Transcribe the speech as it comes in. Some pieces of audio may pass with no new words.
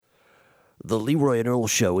The Leroy and Earl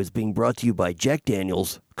Show is being brought to you by Jack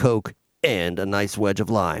Daniels, Coke, and a nice wedge of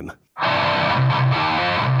lime.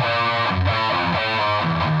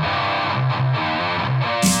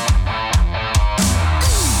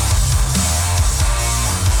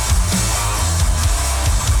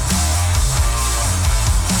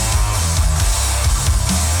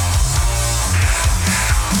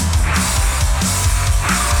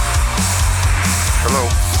 Hello?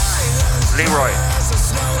 Leroy,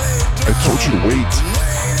 I told you to wait.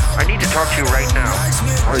 I need to talk to you right now.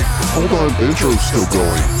 All right, hold on. The intro's still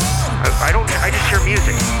going. I just hear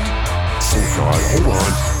music. Oh, God. Hold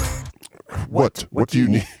on. What? What do you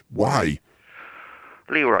need? Why?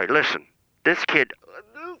 Leroy, listen. This kid...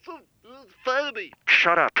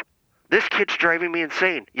 Shut up. This kid's driving me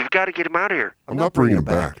insane. You've got to get him out of here. I'm not bringing him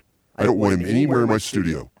back. I don't want him anywhere in my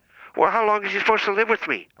studio. Well, how long is he supposed to live with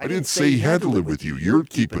me? I didn't say he had to live with you. You're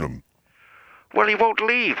keeping him. Well, he won't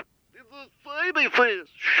leave.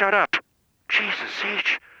 Shut up. Jesus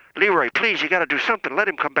H. Leroy, please, you got to do something. Let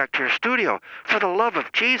him come back to your studio. For the love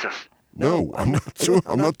of Jesus. No, I'm not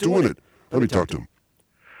doing it. Let me talk to him.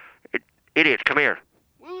 Idiot, come here.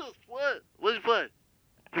 What? What?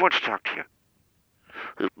 He wants to talk to you.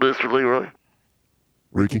 Mr. Leroy?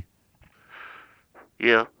 Ricky,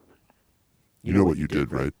 Yeah. you know what you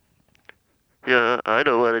did, right? Yeah, I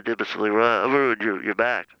know what I did, Mr. Leroy. I ruined your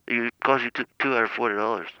back. It cost you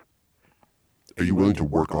 $240. Are you willing to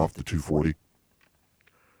work off the 240?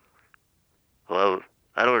 Well,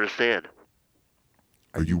 I don't understand.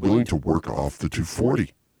 Are you willing to work off the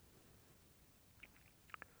 240?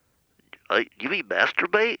 You mean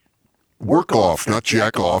masturbate? Work off, not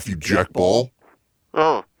jack off, you jackball.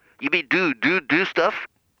 Oh, you mean do stuff?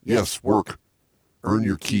 Yes, work. Earn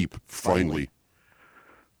your keep, finally.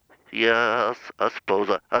 Yeah, I suppose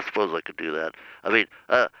I could do that. I mean,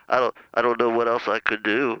 I don't know what else I could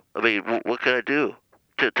do. I mean, what can I do?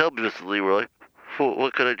 Tell me, Mr. Leroy.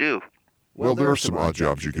 What can I do? Well, there are some odd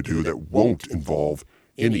jobs you could do that won't involve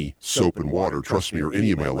any soap and water, trust me, or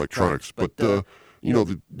any of my electronics. But, you know,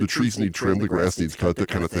 the trees need trimmed, the grass needs cut, that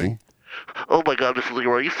kind of thing. Oh my God, Mr.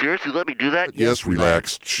 Leroy, are you serious? You let me do that? Yes,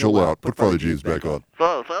 relax, chill out, put Father James back on.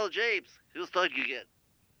 Oh, Father James, who's talking again?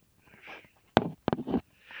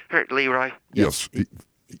 Here, Leroy, Yes,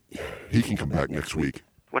 he can come back next week.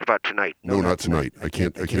 what about tonight? No, not tonight. I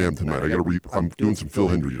can't have him tonight. I'm doing some Phil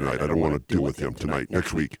Hendrie tonight. I don't want to deal with him tonight.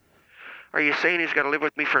 Next week. Are you saying he's got to live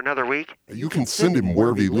with me for another week? You can send him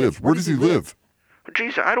wherever he lives. Where does he live?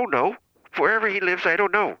 Jeez, I don't know. Wherever he lives, I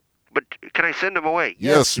don't know. But can I send him away?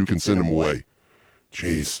 Yes, you can send him away.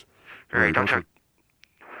 Jeez. All right, I'll talk.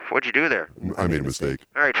 What'd you do there? I made a mistake.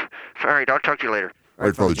 All right, I'll talk to you later. All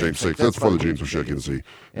right, Father James 6. That's Father James was checking to see.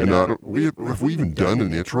 And have we even done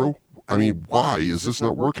an intro? I mean, why is this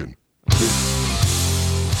not working?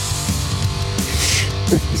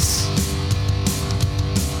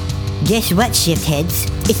 Guess what, shift heads?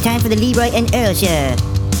 It's time for the Leroy and Earl Show.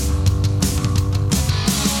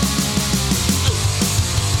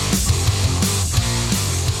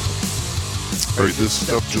 All right, this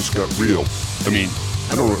stuff just got real. I mean,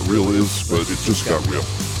 I don't know what real is, but it just got real.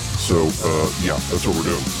 So, yeah, that's what we're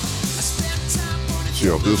doing. See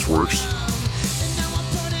how this works.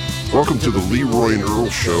 Welcome to the Leroy and Earl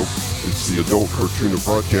Show. It's the adult cartoon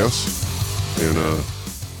podcast. And,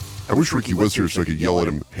 I wish Ricky was here so I could yell at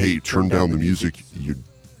him, hey, turn down the music, you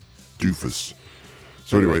doofus.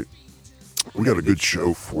 So anyway, we got a good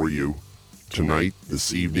show for you tonight,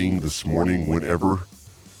 this evening, this morning, whenever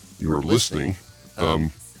you are listening.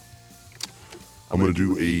 I'm going to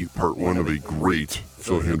do a part one of a great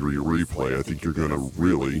Phil Hendrie replay. I think you're going to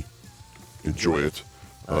really enjoy it.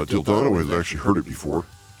 Dildano has actually heard it before.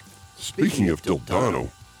 Speaking of Dildano,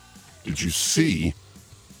 did you see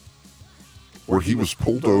where he was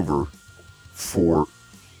pulled over for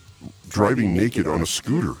driving naked on a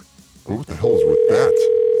scooter? Oh, what the hell is with that?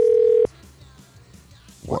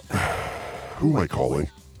 What? Who am I calling?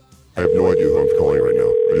 I have no idea who I'm calling right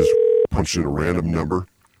now. I just punched in a random number.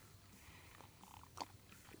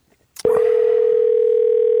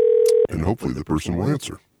 And hopefully the person will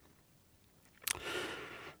answer.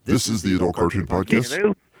 This is the Adult Cartoon Podcast.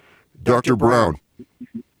 Hello? Dr. Brown.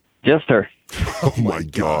 Yes, sir. Oh my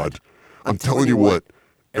God. I'm telling you what,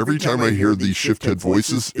 every time I hear these shift head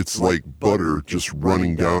voices, it's like butter just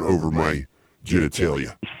running down over my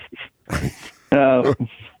genitalia.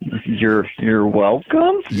 You're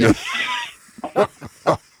welcome. Yes. How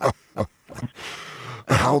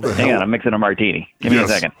the hell? Hang on, I'm mixing a martini. Give me a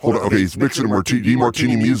second. Hold on. Okay, he's mixing a martini. Do you need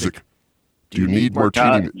martini music? Do you need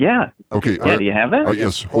martini? Yeah. Okay. Yeah, do you have that?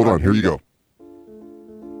 Yes. Hold on. Here you go.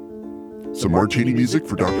 Some martini music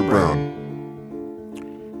for Dr. Brown.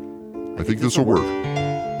 I think this will work.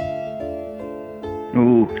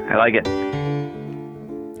 Ooh, I like it.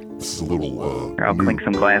 This is a little. Here, I'll clink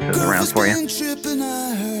some glasses around for you.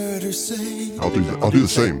 I'll do the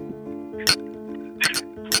same.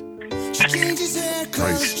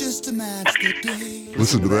 Nice.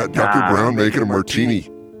 Listen to that, Dr. Brown making a martini.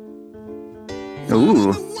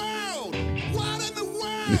 Ooh.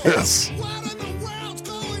 Yes.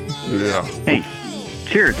 Yeah. Hey,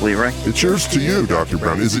 cheers, Leroy. Cheers to you, Dr.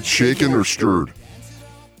 Brown. Is it shaken or stirred?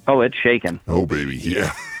 Oh, it's shaking. Oh, baby,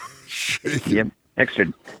 yeah. Shaken. Yep.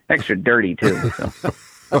 Extra dirty, too.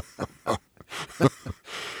 So.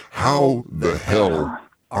 How the hell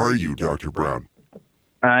are you, Dr. Brown?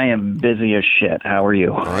 I am busy as shit. How are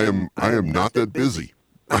you? I am not that busy.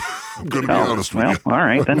 I'm going to be honest with you. Well, all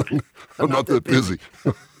right, then. I'm not that busy.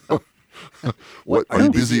 What, are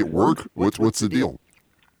you busy at work? What's the deal?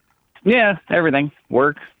 Yeah, everything.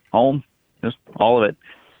 Work, home, just all of it.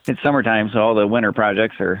 It's summertime, so all the winter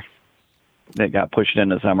projects that got pushed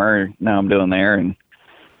into summer, now I'm doing there, and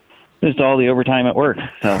just all the overtime at work.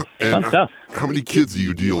 So, fun stuff. How many kids are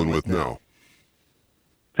you dealing with now?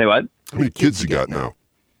 Say what? How many kids you got now?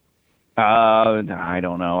 I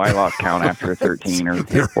don't know. I lost count after 13 or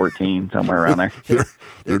 14, somewhere around there.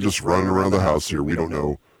 They're just running around the house here. We don't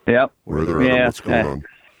know where they're at or what's going on.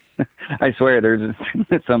 I swear, there's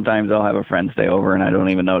sometimes I'll have a friend stay over and I don't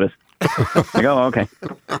even notice. I go, okay.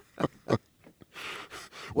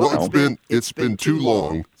 Well, it's been too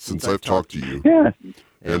long since I've talked to you. Yeah,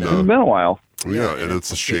 and it's been a while. Yeah, and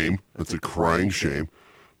it's a shame. It's a crying shame.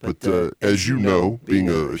 But as you know, being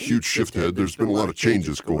a huge shift head, there's been a lot of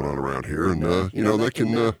changes going on around here, and that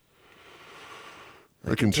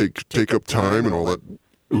can take up time and all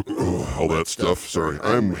that stuff. Sorry,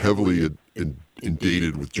 I'm heavily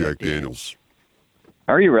inundated with Jack Daniels.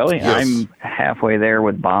 Are you really? Yes. I'm halfway there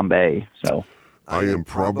with Bombay, so. I am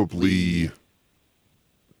probably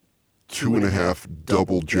 2.5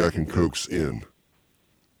 double Jack and Cokes in.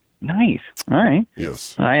 Nice. All right.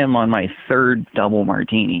 Yes. I am on my third double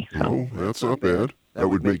martini. So. Oh, that's not bad. That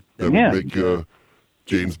would make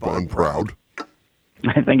James Bond proud.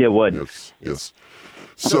 I think it would. Yes.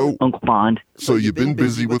 So Uncle Bond. So you've been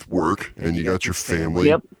busy with work, and you got your family,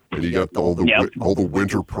 Yep. and you got all the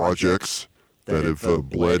winter projects that have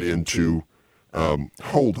bled into.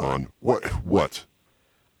 Hold on. What?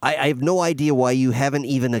 I have no idea why you haven't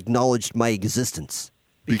even acknowledged my existence.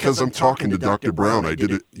 Because I'm talking to Dr. Brown. I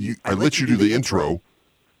did it. I let you do the intro.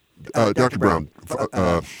 Dr. Brown,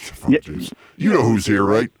 you know who's here,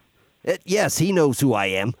 right? Yes, he knows who I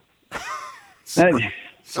am. Sorry.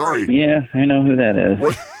 Yeah, I know who that is.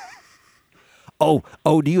 What?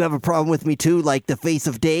 Oh, do you have a problem with me too, like the face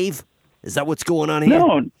of Dave? Is that what's going on here?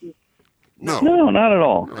 No, not at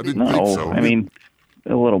all. I didn't think so. I mean,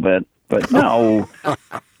 a little bit, but no.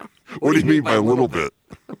 What do you mean by a little bit?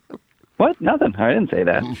 What? Nothing. I didn't say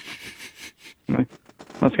that. Must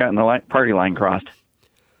have gotten the party line crossed.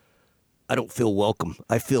 I don't feel welcome.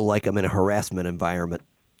 I feel like I'm in a harassment environment.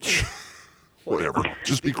 Whatever.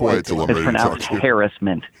 Just be quiet till I'm ready to talk to you.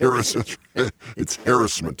 Harassment. It's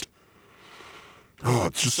harassment. Oh,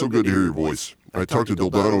 it's just so good to hear your voice. I talked to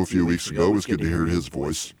Dildano a few weeks ago. It was good to hear his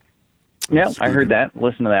voice. Yeah, I heard that.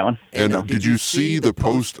 Listen to that one. And did you see the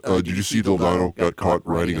post? Did you see Dildano got caught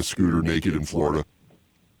riding a scooter naked in Florida?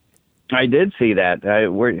 I did see that.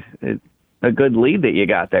 A good lead that you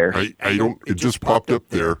got there. I don't. It just popped up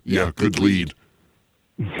there. Yeah, good lead.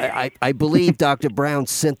 I believe Dr. Brown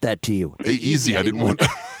sent that to you. Hey, easy. I didn't want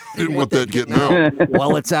that getting out.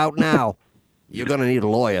 Well, it's out now. You're gonna need a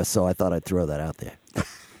lawyer, so I thought I'd throw that out there.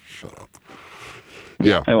 Shut up.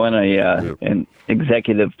 Yeah. I want an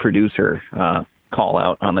executive producer call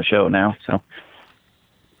out on the show now. So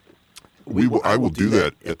I will do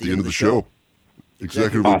that at the end of the show.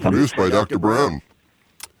 Executively produced by Dr. Brown.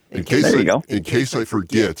 In case I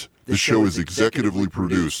forget, the show is executively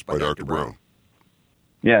produced by Dr. Brown.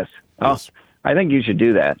 Yes. Oh, I think you should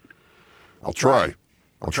do that. I'll try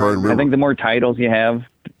and remember. I think the more titles you have,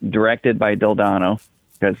 directed by Dildano,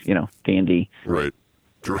 because, D&D. Right.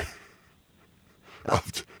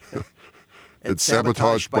 And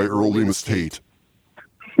sabotaged by Earl Lemus Tate.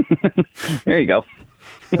 There you go.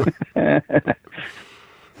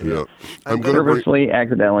 Yeah. I'm gonna purposely,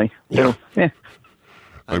 accidentally. Yeah. So, yeah.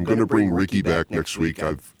 I'm going to bring Ricky back next week.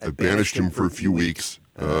 I've banished him for a few weeks.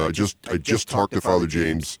 I just talked to Father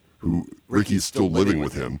James, who Ricky's still living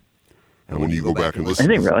with him. And when you go back and listen,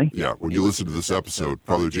 is he really? Yeah, when you listen to this episode,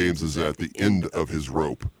 Father James is at the end of his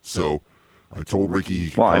rope. So I told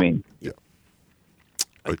Ricky. I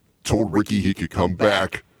told Ricky he could come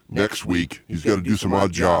back next week. He's got to do some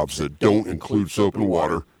odd jobs that don't include soap and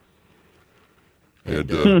water.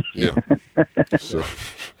 And, yeah. So,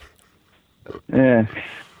 Yeah.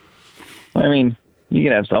 I mean, you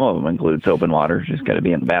can have some of them include soap and water. Just got to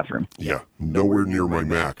be in the bathroom. yeah, nowhere near my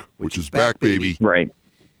Mac, which is back, baby. Right.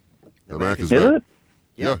 My Mac is Is back. it?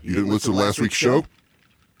 Yeah, you didn't listen to last week's show?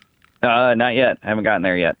 Not yet. I haven't gotten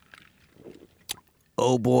there yet.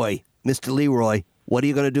 Oh, boy. Mr. Leroy, what are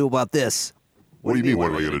you going to do about this? What do you mean, what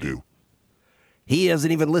am I going to do? He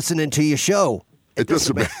isn't even listening to your show. It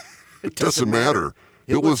doesn't matter. It doesn't matter.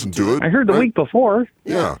 He'll listen to it. I heard the right? week before.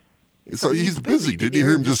 Yeah. So he's busy. Didn't you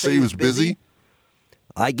hear him just say he was busy?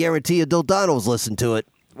 I guarantee you Dildano's listened to it.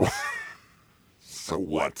 So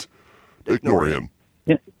what? Ignore him.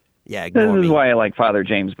 Yeah. Yeah, This ignore is me. why I like Father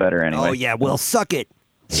James better anyway. Oh, yeah, well, suck it.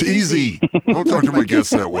 It's easy. Don't talk to my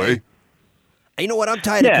guests that way. You know what? I'm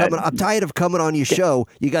tired Yeah. of coming on your show.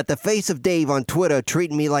 You got the face of Dave on Twitter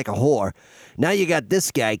treating me like a whore. Now you got this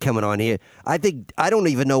guy coming on here. I don't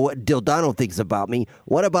even know what Dildano thinks about me.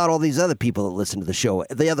 What about all these other people that listen to the show?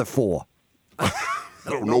 The other four. I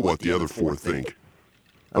don't know what the other four think.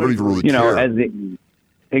 I don't even really You know, care. as the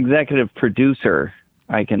executive producer,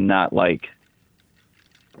 I cannot like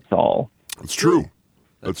Saul. It's true.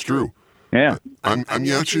 That's true. Yeah. I'm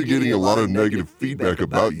actually getting a lot of negative feedback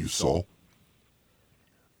about you, Saul.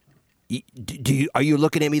 Are you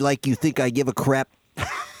looking at me like you think I give a crap?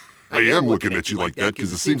 I am looking at you like that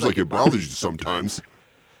because it seems like it bothers you sometimes.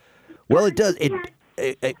 Well, it does.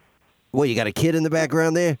 Well, you got a kid in the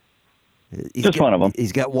background there? Just one of them.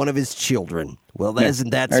 He's got one of his children. Well, Yeah. isn't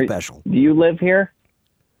that Are- special? Do you live here?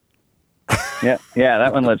 Yeah,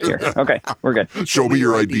 that one lives here. Okay, we're good. Show me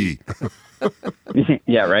your ID.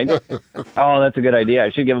 Yeah, right? Oh, that's a good idea.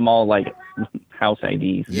 I should give them all, like, house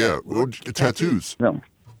IDs. Yeah, well, tattoos. No.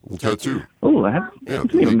 We'll tattoo. Ooh,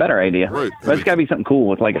 that's an even better idea. Right. But it's got to be something cool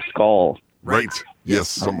with, like, a skull. Right. Yes,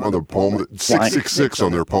 some on the palm. 666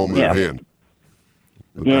 on their palm of Yeah. their hand.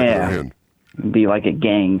 The back of their Yeah. hand. Be like a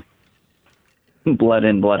gang. Blood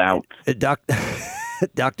in, blood out.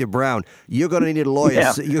 Dr. Brown, you're going to need a lawyer.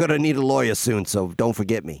 Yeah. You're going to need a lawyer soon, so don't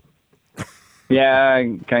forget me. Yeah,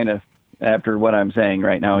 kind of. After what I'm saying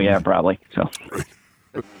right now, yeah, probably. So,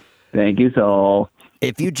 thank you, Saul.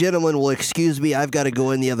 If you gentlemen will excuse me, I've got to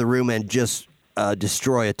go in the other room and just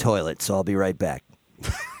destroy a toilet, so I'll be right back.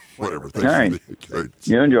 Whatever. Thanks. All right. All right.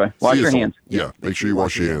 You enjoy. Wash See you, your Saul. hands. Yeah, make sure you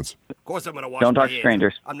wash your hands. Of course I'm going to wash Don't my talk to hands.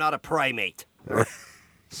 strangers. I'm not a primate.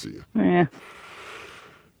 See you. Yeah.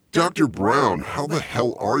 Dr. Brown, how the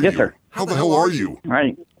hell are you? Yes, sir. How the hell are you?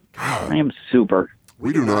 Right. I am super.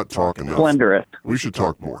 We do not talk enough. Splendorous. We should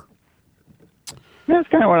talk more. That's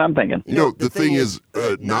kind of what I'm thinking. You know, the thing is,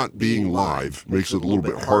 not being live makes it a little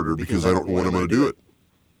bit harder because I don't know when I'm going to do it.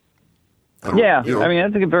 Yeah, you know, I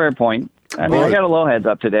mean, that's a fair point. I mean, I But- got a low heads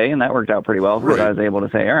up today, and that worked out pretty well because Right. I was able to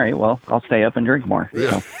say, all right, well, I'll stay up and drink more.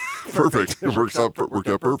 yeah, So, perfect. It worked out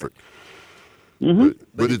perfect. Mm-hmm.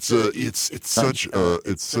 But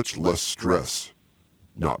it's such less stress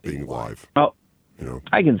not being live. oh, You know,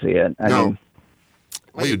 I can see it. I No. mean,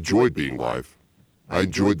 I enjoyed being live. I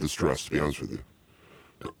enjoyed the stress, to be honest with you.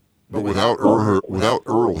 But without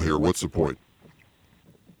Earl here, what's the point?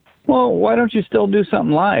 well, why don't you still do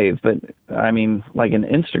something live? But, I mean, like an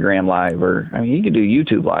Instagram live or, I mean, you could do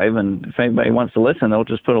YouTube live, and if anybody wants to listen, they'll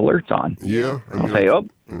just put alerts on. Yeah, I I'll mean, say, oh,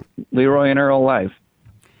 Leroy and Earl live.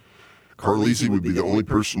 Carlisi would be the only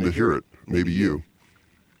person to hear it. Maybe you.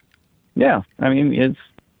 Yeah, I mean,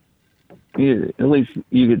 at least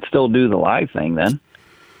you could still do the live thing then.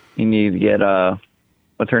 You need to get,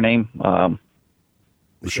 what's her name?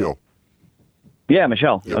 Michelle. Yeah,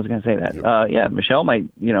 Michelle. Yep. I was going to say that. Yep. Yeah, Michelle might,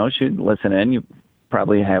 she'd listen in. You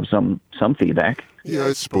probably have some feedback. Yeah,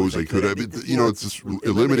 I suppose I could. I mean, it's just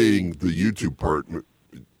eliminating the YouTube part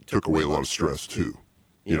took away a lot of stress too.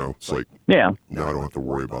 It's like Yeah. now I don't have to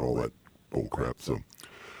worry about all that bull crap. So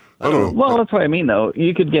I don't know. Well, that's what I mean, though.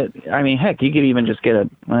 You could get, heck, you could even just get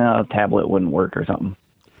a tablet wouldn't work or something.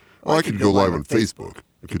 I could go live on Facebook.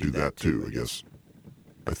 I could do that too, I guess.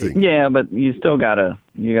 I think. Yeah, but you still gotta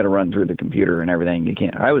run through the computer and everything. You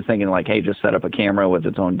can't. I was thinking like, hey, just set up a camera with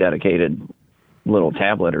its own dedicated little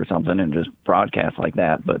tablet or something and just broadcast like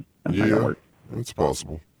that. But that's not gonna Yeah, work. that's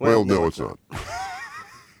possible. Well, no, it's not.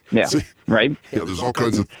 Yeah, See? right. Yeah, there's all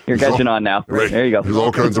kinds of. You're there's catching all- on now. Right. There you go. There's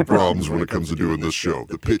all kinds of problems when it comes to doing this show.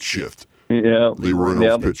 The pitch shift. Yeah. Leroy knows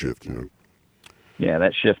Yep. pitch shift. Yeah,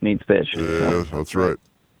 that shift needs pitch. Yeah, that's right.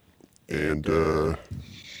 And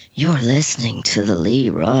You're listening to the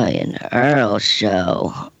Leroy and Earl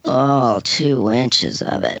show. All 2 inches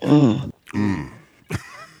of it.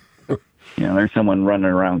 There's someone running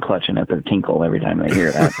around clutching at their tinkle every time they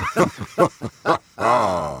hear that.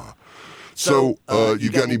 So, you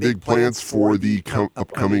got any big plans for the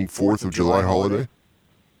upcoming 4th of July holiday?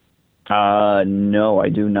 No, I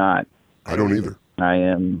do not. I don't either. I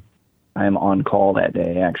am on call that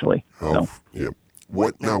day, actually. Oh, So. yeah.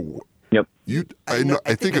 What now? Yep.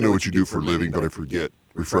 I think I know what you do for a living, but I forget.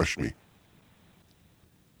 Refresh me.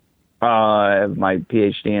 I have my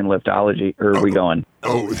PhD in liftology. Or are we going?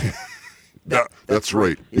 Oh, that's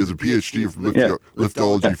right. He has a PhD in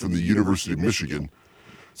liftology from the University of Michigan.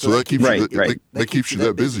 So that keeps that keeps you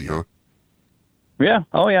that busy, huh? Yeah.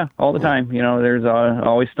 Oh, yeah. All the time. You know, there's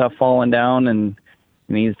always stuff falling down and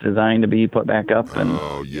needs designed to be put back up and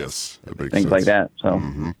oh, yes. That makes things sense. like that. So.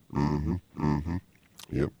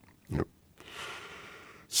 Yep.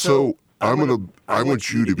 So I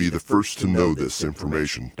want you to be the first to know this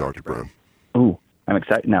information, Dr. Brown. Ooh, I'm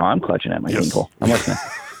excited. Now I'm clutching at my ankle. I'm listening.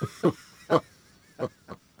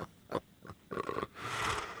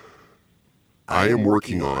 I am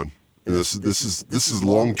working on, and this is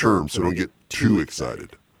long term, so don't get too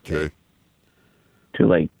excited, okay? Too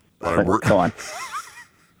late. Go on.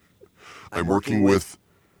 I'm working with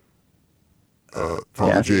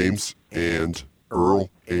Father James and Earl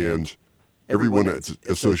and everyone that's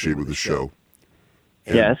associated with the show.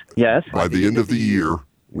 And yes. By the end of the year,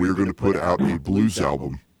 we're going to put out a blues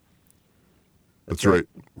album. That's right.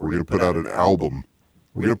 We're going to put out an album.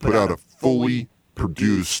 We're going to put out a fully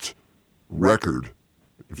produced record,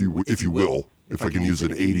 if you will, if I can use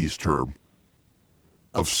an 80s term,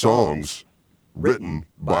 of songs written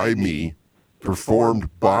by me, performed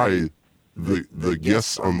by the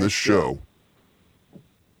guests on this show,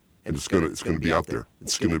 and it's gonna be out there.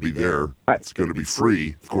 It's gonna be there. It's gonna be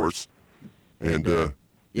free, of course, and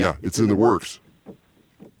it's in the works.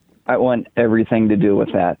 I want everything to do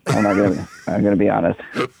with that. I'm gonna be honest.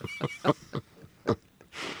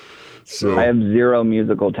 So I have zero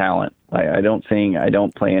musical talent. I don't sing. I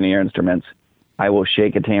don't play any instruments. I will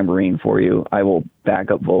shake a tambourine for you. I will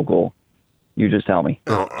back up vocal. You just tell me.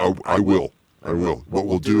 I will. What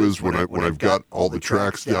we'll do is when I've got all the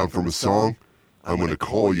tracks down from a song, I'm going to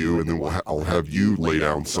call you, and then I'll have you lay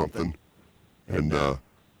down something, and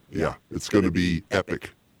it's going to be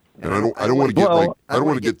epic. And I don't want to get I don't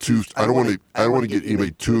want to get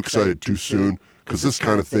anybody too excited too soon, because this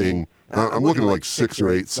kind of thing, I'm looking at like 6 or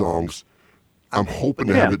 8 songs. I'm hoping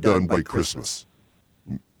to have it done by Christmas,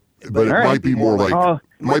 but it might be more like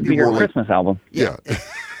your Christmas album. Yeah,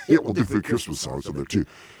 we'll do the Christmas songs on there too.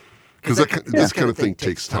 Because this kind of thing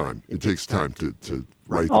takes time. It takes time to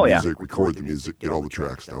write the music, record the music, get all the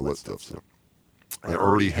tracks down, all that stuff. So I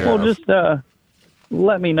already have. Well, just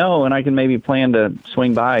let me know, and I can maybe plan to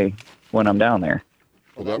swing by when I'm down there.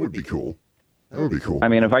 Well, that would be cool. I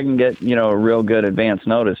mean, if I can get, a real good advance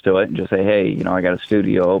notice to it and just say, hey, I got a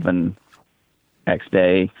studio open X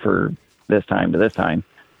day for this time to this time,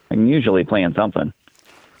 I can usually plan something.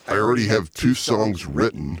 I already have 2 songs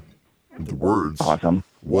written, the words. Awesome.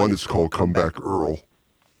 One is called Come Back Earl,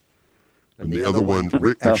 and the other one,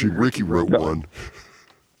 Ricky wrote one.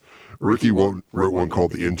 Ricky wrote one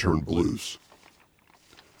called The Intern Blues.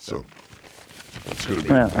 So it's going to be.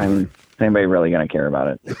 Well, is anybody really going to care about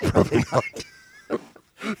it? Probably not.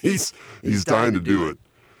 He's dying to do it.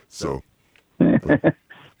 So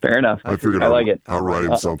fair enough. I figured I'll write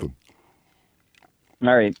him something.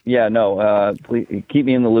 All right. Yeah, no, please keep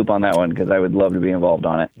me in the loop on that one, because I would love to be involved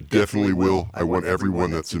on it. Definitely will. I want everyone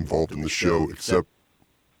that's involved in the show except...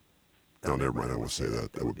 Oh, never mind. I won't say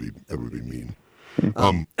that. That would be mean.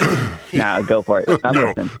 Nah, go for it.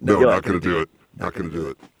 No, not going to do it. Not going to do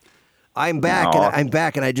it. I'm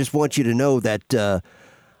back, and I just want you to know that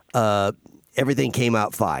everything came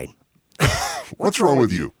out fine. What's wrong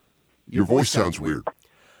with you? Your voice sounds weird.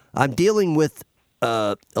 I'm dealing with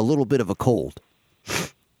a little bit of a cold.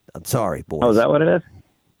 I'm sorry, boys. Oh, is that what it is?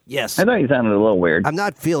 Yes. I thought you sounded a little weird. I'm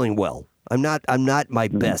not feeling well. I'm not my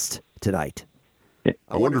best tonight.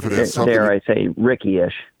 I wonder if it has something... Dare I say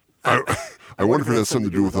Ricky-ish. I wonder if it has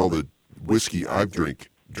something to do with all the whiskey I've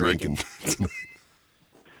drinking tonight.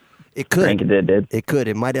 It could. Frank did. It could.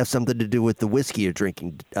 It might have something to do with the whiskey you're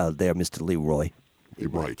drinking there, Mr. Leroy.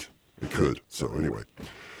 It might. It could. So anyway.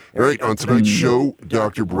 All right, on tonight's show,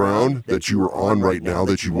 Dr. Brown, that you are on right now,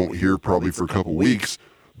 that you won't hear probably for a couple weeks,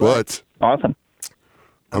 but... Awesome.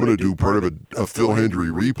 I'm going to do part of a Phil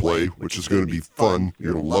Hendrie replay, which is going to be fun.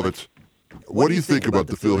 You're going to love it. What do you think about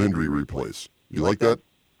the Phil Hendrie replays? You like that?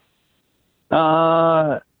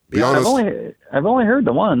 Be honest. I've only heard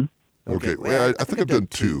the one. Okay, well, I think I've done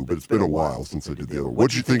 2, but it's been a while since I did the other.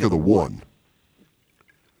 What'd you think of the one?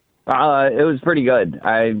 It was pretty good.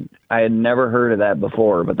 I had never heard of that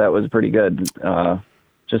before, but that was pretty good.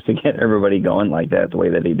 Just to get everybody going like that, the way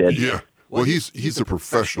that he did. Yeah. Well, he's a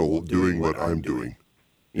professional doing what I'm doing.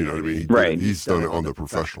 You know what I mean? He's done it on the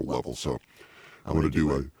professional level. So I'm going to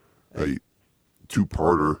do a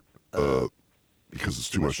two-parter because it's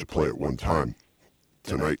too much to play at one time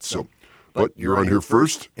tonight. So, but you're on here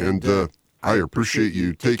first, and I appreciate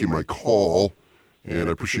you taking my call, and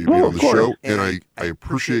I appreciate you being on the show, and I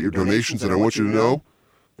appreciate your donations, and I want you to know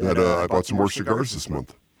that I bought some more cigars this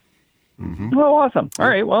month. Mm-hmm. Oh, awesome. All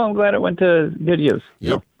right. Well, I'm glad it went to good use.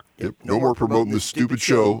 Yep. No more promoting this stupid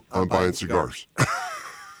show. I'm buying cigars.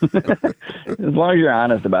 As long as you're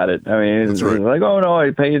honest about it. I mean, it's right. like, oh, no,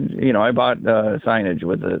 I paid, I bought signage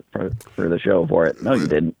with it for the show for it. No, you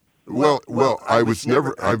didn't. Well, I've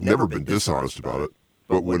never been dishonest about it.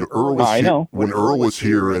 But when Earl was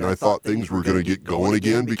here and I thought things were going to get going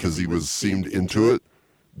again because he seemed into it,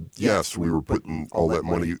 yes, we were putting all that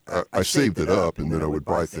money. I saved it up, and then I would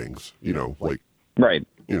buy things, like right,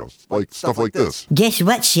 like stuff like this. Guess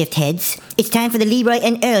what, shift heads? It's time for the Leroy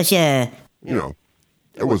and Earl show.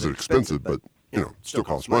 It wasn't expensive, but it still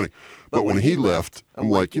costs money. But when he left, I'm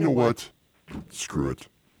like, you know what? Screw it.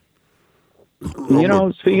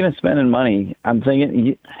 Speaking of spending money, I'm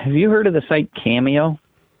thinking, have you heard of the site Cameo?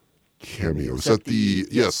 Cameo. Is that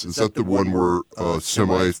the one where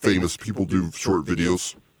semi-famous people do short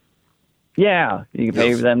videos? Yeah, you can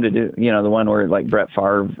pay for them to do, the one where like Brett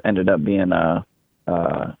Favre ended up being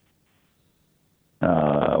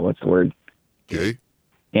what's the word? Gay?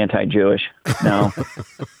 Anti-Jewish. No.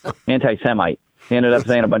 Anti-Semite. He ended up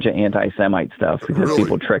saying a bunch of anti-Semite stuff because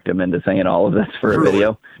people tricked him into saying all of this for a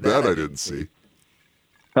video. That I didn't see.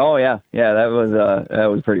 Oh yeah, that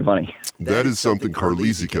was pretty funny. That is something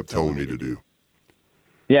Carlisi kept telling me to do.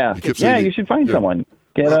 Yeah, you should find someone.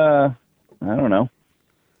 Get I don't know.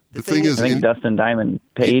 The thing is, I think Dustin Diamond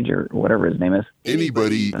Page or whatever his name is.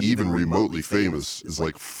 Anybody even remotely famous is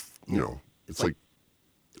like, it's like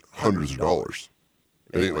hundreds of dollars.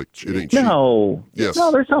 It ain't cheap. No. Yes.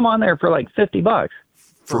 No, there's some on there for like $50.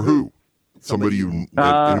 For who? Somebody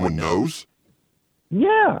that anyone knows?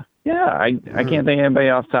 Yeah. I can't think of anybody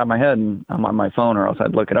off the top of my head, and I'm on my phone, or else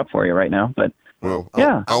I'd look it up for you right now. But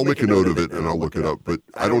I'll make a note of it and I'll look it up. But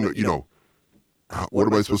I don't know. What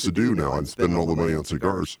am I supposed to do now? I'm spending all the money on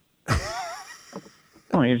cigars.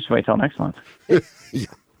 Oh, you just wait till next month. Yeah.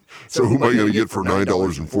 So who am I going to get for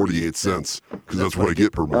 $9.48? Because that's what I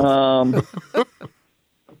get per month.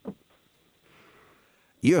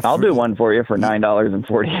 I'll do one for you for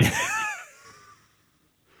 $9.48.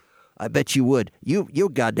 I bet you would. You're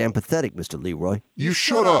goddamn pathetic, Mr. Leroy. You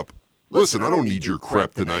shut up. Listen, I don't need your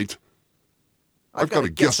crap tonight. I've got a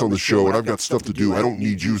guest on the show, and I've got stuff to do. I don't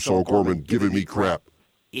need you, Saul Gorman, giving me crap.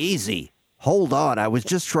 Easy. Hold on. I was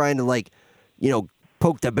just trying to,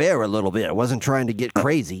 poke the bear a little bit. I wasn't trying to get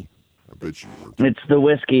crazy. I bet you weren't. It's the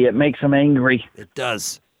whiskey. It makes him angry. It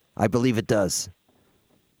does. I believe it does.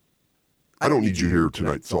 I don't need you here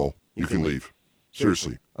tonight, Saul. You can leave.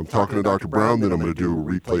 Seriously. I'm talking to Dr. Brown, then I'm going to do a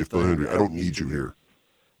replay of Phil Hendrie. I don't need you here.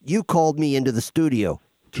 You called me into the studio.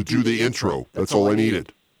 To do the intro. That's all I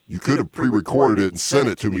needed. You could have pre-recorded it and sent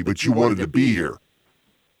it to me, but you wanted to be here.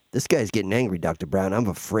 This guy's getting angry, Dr. Brown. I'm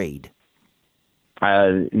afraid.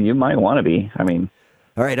 You might want to be. I mean...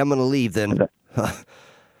 All right, I'm going to leave then.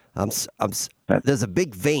 There's a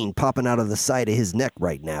big vein popping out of the side of his neck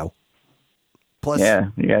right now. Plus, yeah,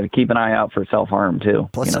 you got to keep an eye out for self-harm, too.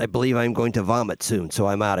 Plus, I believe I'm going to vomit soon, so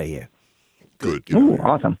I'm out of here. Good. Ooh,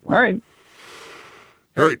 awesome. All right.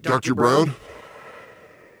 All right, Dr. Brown.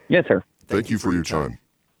 Yes, sir. Thank you for your time.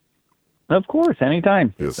 Of course,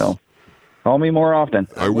 anytime. Yes. So, call me more often.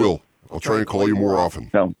 I will. I'll try and call you more often.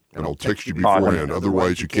 So, and I'll text you beforehand. Awesome.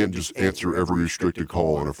 Otherwise, you can't just answer every restricted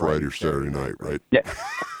call on a Friday or Saturday night, right? Yeah.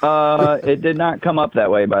 It did not come up that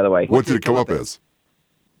way, by the way. What did it come up as?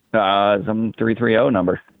 Some 330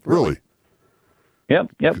 number. Really?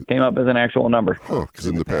 Yep. Came up as an actual number. Huh, because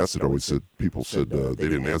in the past it always said, people said they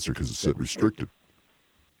didn't answer because it said restricted.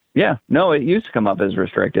 Yeah. No, it used to come up as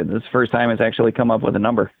restricted. This is the first time it's actually come up with a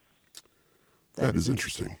number. That is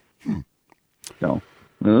interesting. So.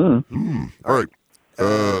 All right.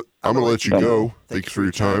 I'm going to let you go. Thanks for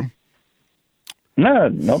your time.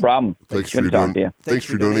 No problem. Thanks for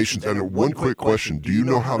your donations. And one quick question. Do you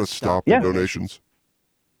know how to stop the donations?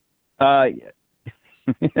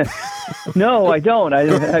 No, I don't.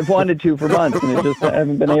 I've wanted to for months, and I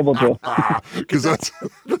haven't been able to. Because that's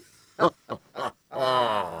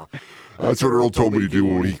what Earl told me to do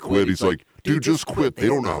when he quit. He's like, dude, just quit. They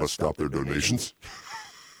don't know how to stop their donations.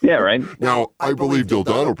 Yeah, right. Now, I believe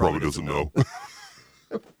Dildano probably doesn't know.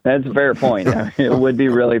 That's a fair point. It would be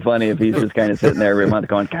really funny if he's just kind of sitting there every month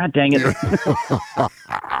going, God dang it. If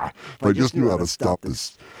I just knew how to stop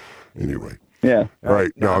this. Anyway. Yeah. All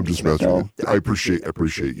right. No, I'm just messing with you. I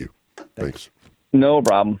appreciate you. Thanks. No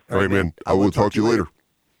problem. All right, man. I will talk to you later.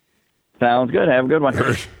 Sounds good. Have a good one. All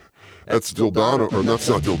right. That's Dildano, or that's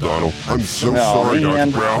not Dildano. I'm so No, sorry,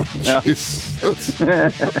 man. Dr. Brown. No.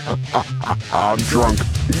 I'm drunk.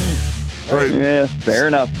 All right. Yeah, fair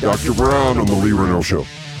enough. Dr. Brown on the Leroy and Earl Show.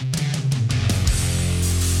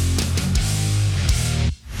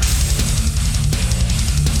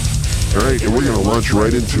 All right, and we're going to launch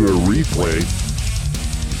right into a replay.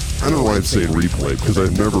 I don't know why I'm saying replay, because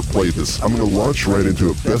I've never played this. I'm going to launch right into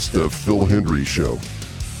a best of Phil Hendrie show.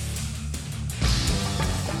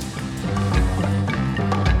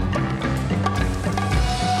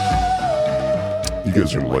 You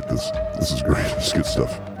guys are going to like this. This is great. It's good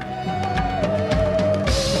stuff.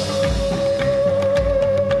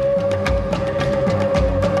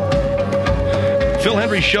 Phil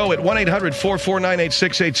Hendrie Show at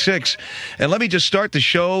 1-800-449-8686. And let me just start the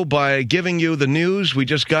show by giving you the news. We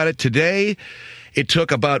just got it today. It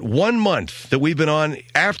took about 1 month that we've been on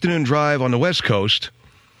afternoon drive on the West Coast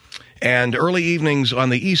and early evenings on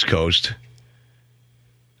the East Coast.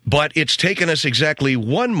 But it's taken us exactly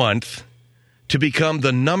 1 month to become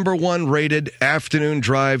the number one rated afternoon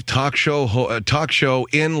drive talk show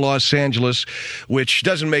in Los Angeles, which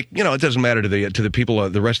doesn't make, it doesn't matter to the people,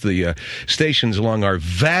 the rest of the stations along our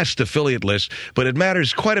vast affiliate list, but it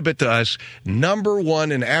matters quite a bit to us. Number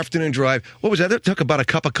one in afternoon drive. What was that? That took about a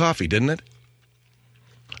cup of coffee, didn't it?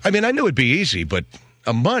 I mean, I knew it'd be easy, but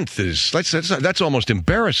a month that's almost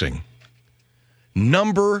embarrassing.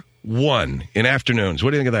 Number one in afternoons.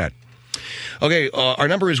 What do you think of that? Okay, our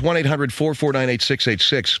number is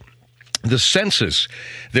 1-800-449-8686. The census.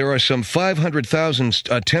 There are some 500,000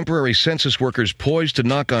 temporary census workers poised to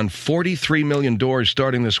knock on 43 million doors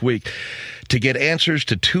starting this week to get answers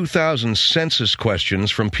to 2,000 census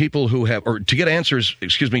questions from people who have, or to get answers,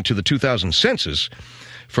 to the 2,000 census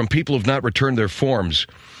from people who have not returned their forms.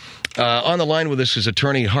 On the line with us is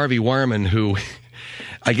attorney Harvey Wireman, who...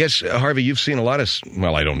 I guess, Harvey, you've seen a lot of,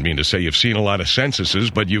 well, I don't mean to say you've seen a lot of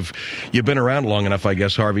censuses, but you've been around long enough, I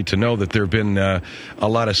guess, Harvey, to know that there have been a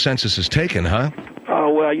lot of censuses taken, huh?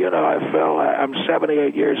 Oh, well, Phil, I'm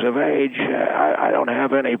 78 years of age. I don't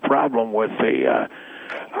have any problem with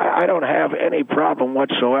I don't have any problem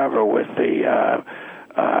whatsoever with the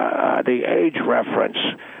age reference.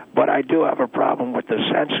 But I do have a problem with the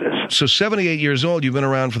census. So 78 years old, you've been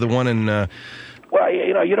around for the one in... Well,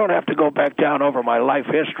 you don't have to go back down over my life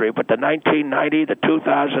history, but the 1990, the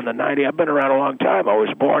 2000, the 90, I've been around a long time. I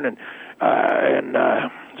was born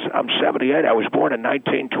I'm 78. I was born in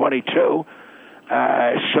 1922.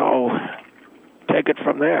 So take it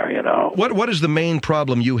from there, What is the main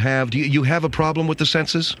problem you have? Do you have a problem with the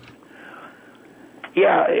census?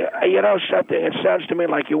 Yeah, something. It sounds to me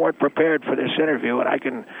like you weren't prepared for this interview, and I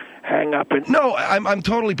can hang up and... No, I'm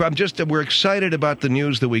totally... we're excited about the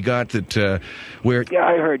news that we got that we're... Yeah,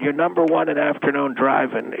 I heard. You're number one in afternoon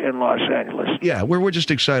drive in Los Angeles. Yeah, we're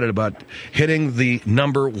just excited about hitting the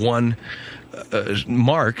number one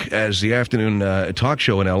mark as the afternoon talk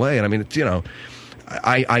show in L.A. And I mean,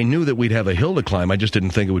 I knew that we'd have a hill to climb. I just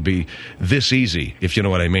didn't think it would be this easy, if you know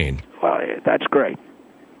what I mean. Well, that's great.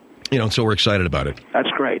 So we're excited about it. That's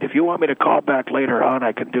great. If you want me to call back later on,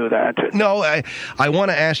 I can do that. No, I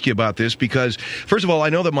want to ask you about this because, first of all, I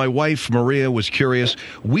know that my wife, Maria, was curious.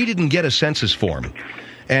 We didn't get a census form.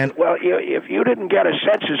 And well, if you didn't get a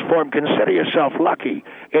census form, consider yourself lucky.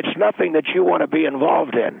 It's nothing that you want to be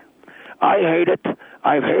involved in. I hate it.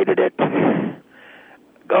 I've hated it.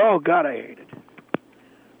 Oh, God, I hate it.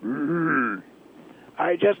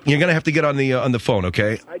 You're going to have to get on the phone,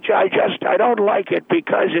 okay? I don't like it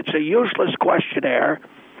because it's a useless questionnaire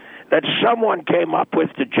that someone came up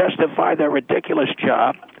with to justify their ridiculous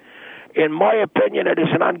job. In my opinion, it is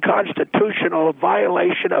an unconstitutional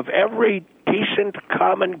violation of every decent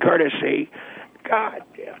common courtesy. God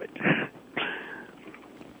damn it.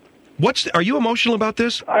 Are you emotional about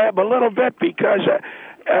this? I am a little bit because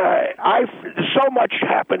so much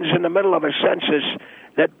happens in the middle of a census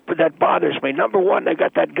that bothers me. Number one, they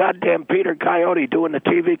got that goddamn Peter Coyote doing the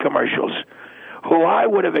TV commercials, who I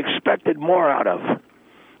would have expected more out of.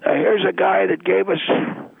 Here's a guy that gave us...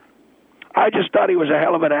 I just thought he was a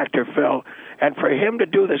hell of an actor, Phil. And for him to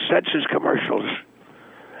do the census commercials,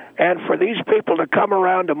 and for these people to come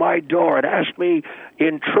around to my door and ask me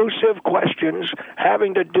intrusive questions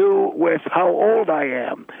having to do with how old I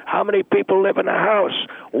am, how many people live in the house,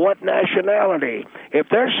 what nationality. If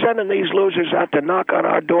they're sending these losers out to knock on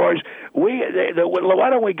our doors, why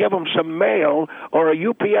don't we give them some mail or a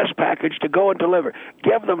UPS package to go and deliver?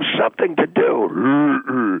 Give them something to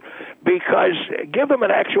do. Because give them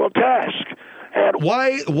an actual task. And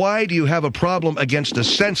why do you have a problem against a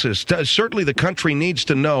census? Certainly the country needs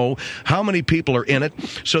to know how many people are in it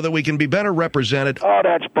so that we can be better represented. Oh,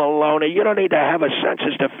 that's baloney. You don't need to have a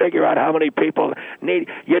census to figure out how many people need.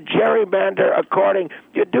 You gerrymander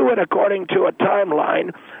you do it according to a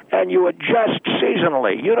timeline, and you adjust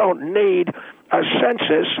seasonally. You don't need a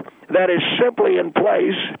census that is simply in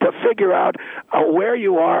place to figure out where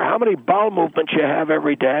you are, how many bowel movements you have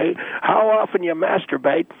every day, how often you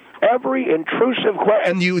masturbate, every intrusive question.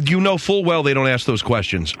 And you know full well they don't ask those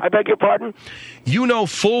questions. I beg your pardon? You know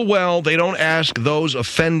full well they don't ask those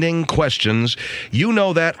offending questions. You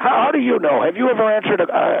know that. How do you know? Have you ever answered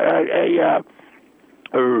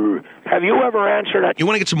have you ever answered a... You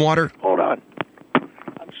want to get some water? Hold on.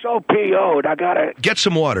 I'm so PO'd. I Get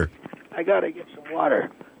some water. I gotta get some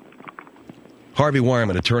water. Harvey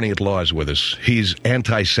Wireman, attorney at law, is with us. He's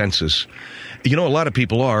anti-census. You know, a lot of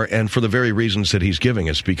people are, and for the very reasons that he's giving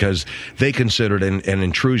us, because they consider it an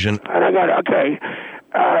intrusion. And okay.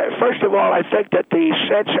 First of all, I think that the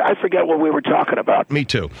census, I forget what we were talking about. Me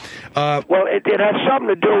too. Well, it has something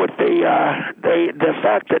to do with the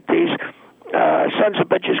fact that these sons of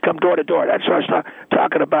bitches come door to door. That's what I was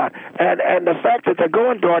talking about. And the fact that they're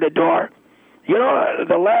going door to door. You know,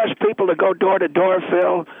 the last people to go door to door,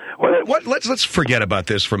 Phil. Let's forget about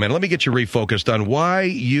this for a minute. Let me get you refocused on why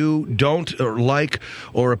you don't like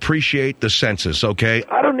or appreciate the census, okay?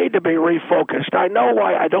 I don't need to be refocused. I know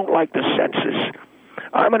why I don't like the census.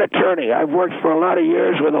 I'm an attorney. I've worked for a lot of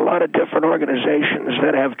years with a lot of different organizations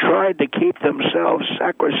that have tried to keep themselves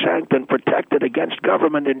sacrosanct and protected against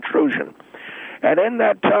government intrusion. And in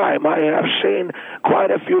that time, I have seen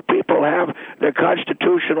quite a few people have their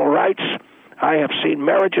constitutional rights. I have seen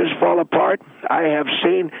marriages fall apart. I have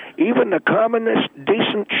seen even the commonest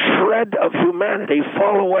decent shred of humanity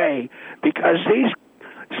fall away because these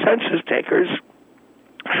census takers...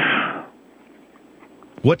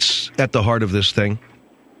 What's at the heart of this thing?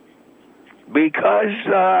 Because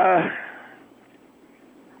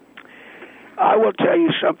I will tell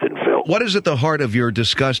you something, Phil. What is at the heart of your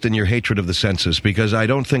disgust and your hatred of the census? Because I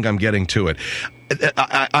don't think I'm getting to it.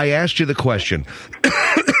 I asked you the question.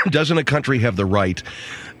 Doesn't a country have the right,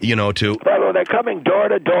 to... Well, they're coming door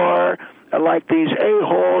to door like these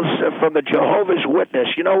a-holes from the Jehovah's Witness.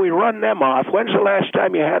 We run them off. When's the last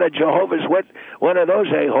time you had a Jehovah's Witness, one of those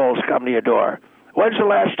a-holes come to your door? When's the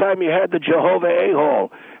last time you had the Jehovah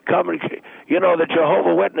a-hole come, the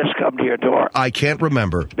Jehovah Witness come to your door? I can't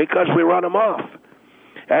remember. Because we run them off.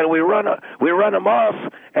 And we run them off,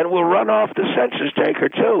 and we'll run off the census taker,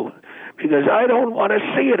 too. Because I don't want to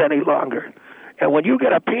see it any longer. And when you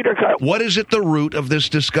get a Peter... What is at the root of this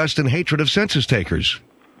disgust and hatred of census takers?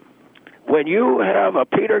 When you have a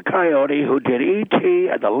Peter Coyote who did E.T.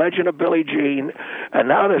 and The Legend of Billie Jean, and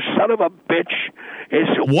now the son of a bitch is...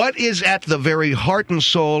 What is at the very heart and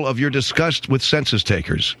soul of your disgust with census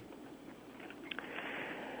takers?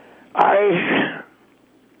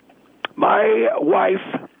 My wife,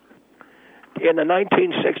 in the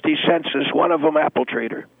 1960 census, one of them apple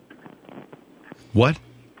treat her. What?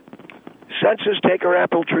 Census taker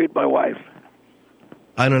apple treat my wife.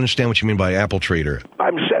 I don't understand what you mean by apple treater.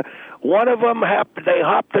 One of them, they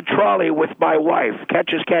hopped the trolley with my wife.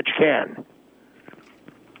 Catch as catch can.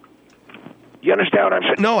 You understand what I'm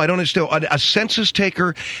saying? No, I don't understand. A census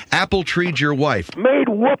taker apple treed your wife. Made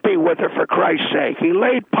whoopee with her, for Christ's sake. He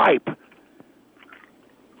laid pipe.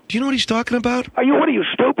 Do you know what he's talking about? What are you,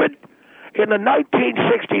 stupid? In the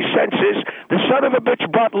 1960 census, the son of a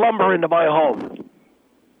bitch brought lumber into my home.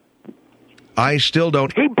 I still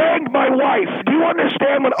don't... He banged my wife. Do you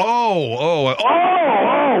understand what... well.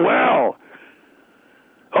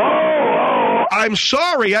 I'm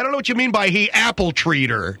sorry. I don't know what you mean by he apple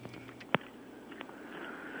treater.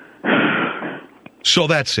 So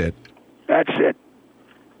that's it. That's it.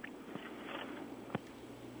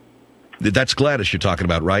 That's Gladys you're talking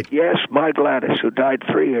about, right? Yes, my Gladys, who died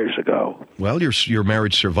 3 years ago. Well, your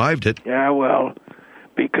marriage survived it. Yeah, well,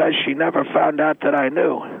 because she never found out that I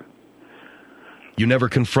knew. You never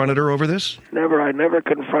confronted her over this? I never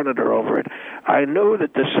confronted her over it. I knew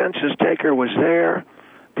that the census taker was there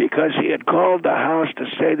because he had called the house to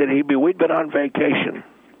say that we'd been on vacation.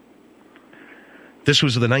 This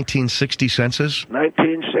was the 1960 census?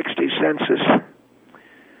 1960 census.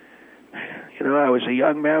 I was a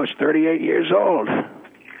young man. I was 38 years old.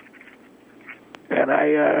 And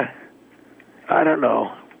I don't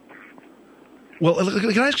know. Well,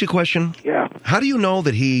 can I ask you a question? Yeah. How do you know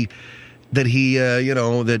that he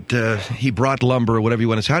brought lumber or whatever you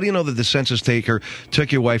want to say? How do you know that the census taker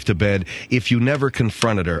took your wife to bed if you never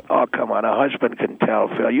confronted her? Oh, come on. A husband can tell,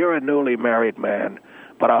 Phil. You're a newly married man.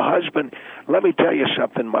 But a husband, let me tell you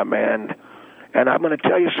something, my man. And I'm going to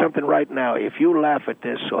tell you something right now. If you laugh at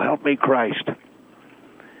this, so help me Christ.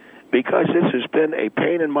 Because this has been a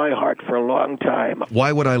pain in my heart for a long time.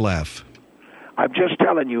 Why would I laugh? I'm just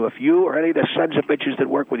telling you, if you or any of the sons of bitches that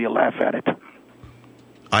work with you laugh at it.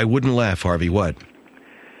 I wouldn't laugh, Harvey. What?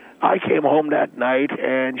 I came home that night,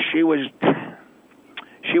 and she was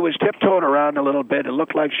tiptoeing around a little bit. It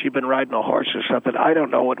looked like she'd been riding a horse or something. I don't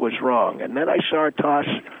know what was wrong. And then I saw her toss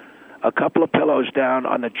a couple of pillows down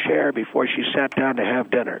on the chair before she sat down to have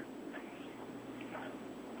dinner.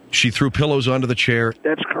 She threw pillows onto the chair?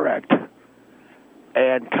 That's correct.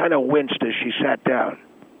 And kind of winced as she sat down.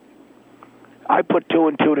 I put two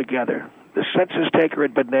and two together. The census taker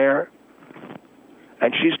had been there,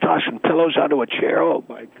 and she's tossing pillows onto a chair. Oh,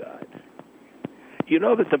 my God. You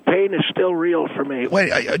know that the pain is still real for me.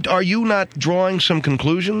 Wait, are you not drawing some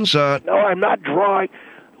conclusions? No, I'm not drawing.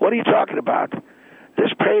 What are you talking about?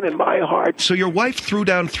 This pain in my heart. So your wife threw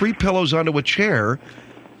down 3 pillows onto a chair,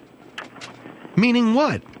 meaning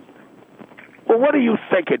what? Well, what do you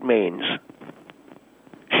think it means?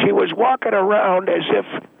 She was walking around as if...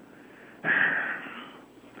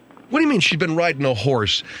 What do you mean she'd been riding a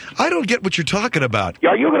horse? I don't get what you're talking about.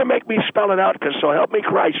 Are you going to make me spell it out? Because so help me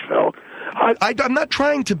Christ, Phil. I'm not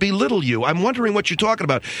trying to belittle you. I'm wondering what you're talking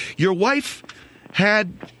about. Your wife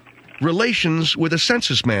had relations with a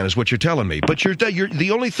census man, is what you're telling me. But you're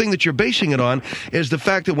the only thing that you're basing it on is the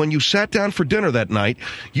fact that when you sat down for dinner that night,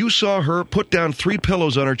 you saw her put down 3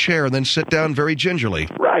 pillows on her chair and then sit down very gingerly.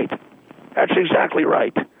 Right. That's exactly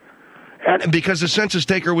right. And because the census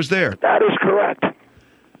taker was there. That is correct.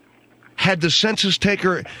 Had the census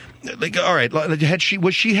taker, all right,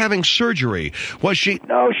 was she having surgery? Was she?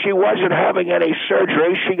 No, she wasn't having any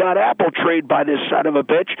surgery. She got apple-treed by this son of a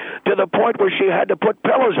bitch to the point where she had to put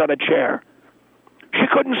pillows on a chair. She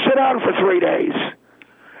couldn't sit down for 3 days.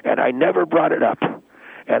 And I never brought it up.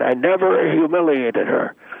 And I never humiliated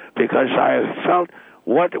her because I felt,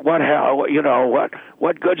 what good's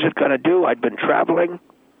it going to do? I'd been traveling.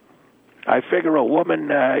 I figure a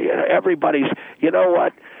woman, everybody's, you know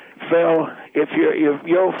what? Phil,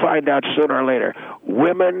 you'll find out sooner or later.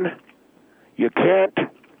 Women, you can't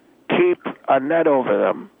keep a net over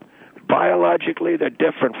them. Biologically, they're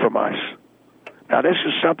different from us. Now, this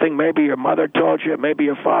is something maybe your mother told you, maybe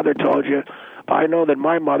your father told you. I know that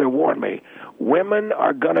my mother warned me. Women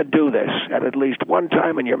are going to do this at least one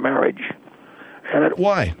time in your marriage.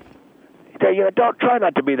 Why? Don't try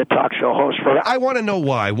not to be the talk show host for that. I want to know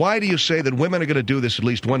why. Why do you say that women are going to do this at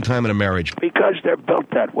least one time in a marriage? Because they're built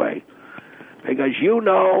that way. Because you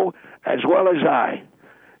know, as well as I,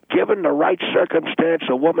 given the right circumstance,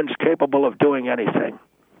 a woman's capable of doing anything.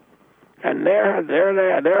 And there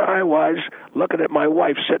I was, looking at my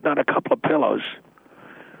wife sitting on a couple of pillows.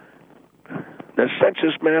 The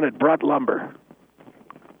census man had brought lumber.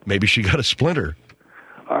 Maybe she got a splinter.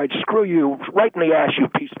 All right, screw you. Right in the ass, you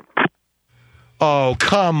piece of... Oh,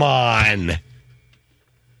 come on.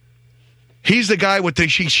 He's the guy with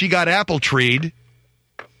she got apple-treed.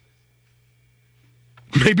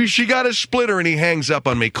 Maybe she got a splinter and he hangs up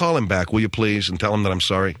on me. Call him back, will you please, and tell him that I'm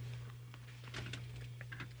sorry.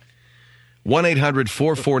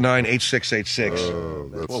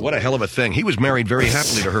 1-800-449-8686. Well, what a hell of a thing. He was married very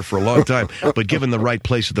happily to her for a long time, but given the right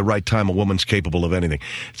place at the right time, a woman's capable of anything.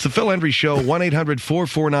 It's the Phil Hendrie Show,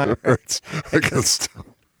 1-800-449... I got to stop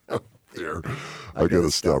there. I got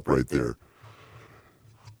to stop right there.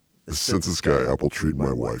 The census guy apple-treed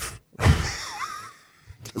my wife.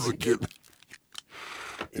 Doesn't get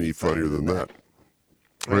any funnier than that.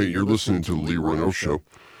 All right, you're listening to the Leroy Show.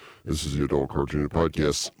 This is the Adult Cartoon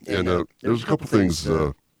Podcast. And there's a couple things.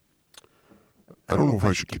 I don't know if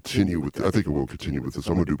I should continue with. I think I will continue with this.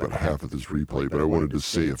 I'm going to do about half of this replay, but I wanted to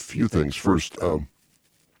say a few things. First,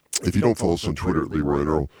 if you don't follow us on Twitter at Leroy and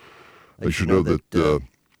Earl, I should know that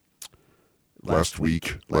last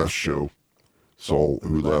show, Saul,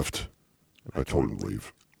 who left, I told him to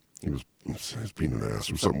leave. He was being an ass.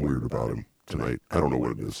 There was something weird about him tonight. I don't know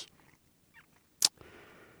what it is.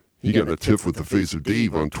 He got in a tiff with the face of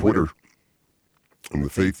Dave on Twitter. And the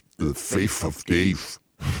faith of Dave.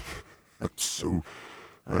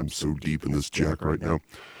 I'm so deep in this jack right now.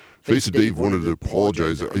 Face of Dave wanted to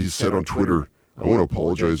apologize. He said on Twitter, I want to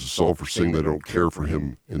apologize to Saul for saying that I don't care for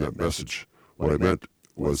him in that message. What I meant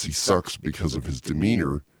was he sucks because of his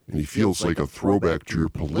demeanor, and he feels like a throwback to your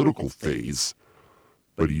political phase,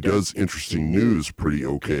 but he does interesting news pretty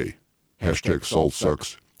okay. Hashtag Saul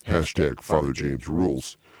sucks. Hashtag Father James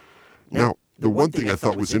rules. Now, the one thing I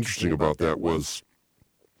thought was interesting about that was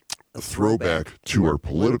a throwback to our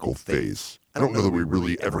political phase. I don't know that we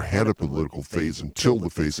really ever had a political phase until the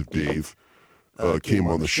face of Dave came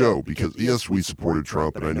on the show because, yes, we supported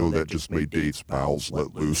Trump, and I know that just made Dave's bowels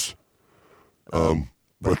let loose.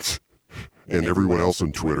 But and everyone else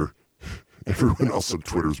on Twitter's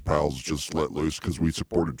bowels just let loose because we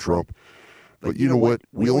supported Trump. But you know what?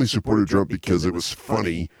 We only supported Trump because it was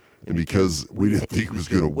funny and because we didn't think he was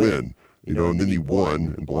going to win, and then he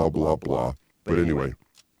won and blah, blah, blah. But anyway,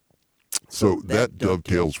 so that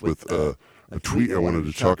dovetails with a tweet I wanted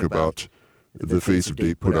to talk about the Face of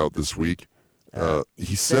Dave put out this week.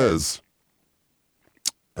 He says,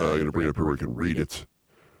 I'm going to bring it up here where I can read it.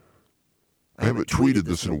 I haven't tweeted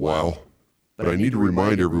this in a while, but I need to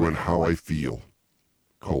remind everyone how I feel. :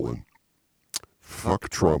 fuck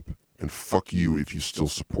Trump and fuck you if you still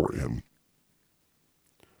support him.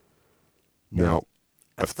 Now,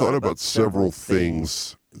 I've thought about several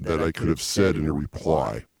things that I could have said in a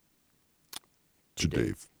reply to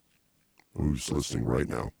Dave, who's listening right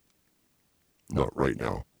now. Not right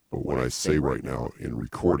now, but when I say right now and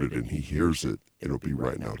record it and he hears it, it'll be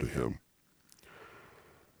right now to him.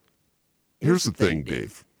 Here's the thing,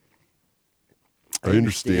 Dave. I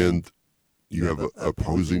understand you have an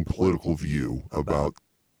opposing political view about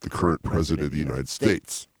the current president of the United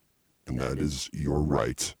States, and that is your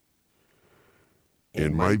right.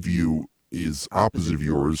 And my view is opposite of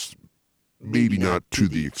yours, maybe not to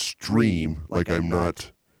the extreme, like I'm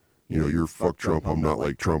not, you're fuck Trump, I'm not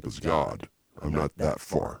like Trump is God. I'm not that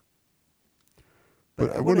far.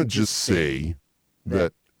 But I want to just say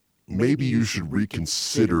that maybe you should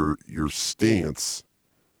reconsider your stance.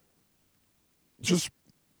 I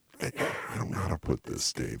don't know how to put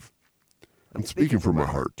this, Dave. I'm speaking from my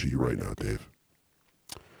heart to you right now, Dave.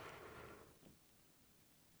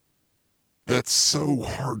 That's so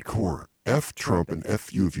hardcore. F Trump and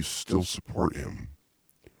F you if you still support him.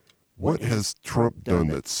 What has Trump done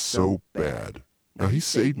that's so bad? Now, he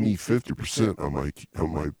saved me 50% on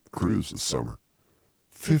my cruise this summer.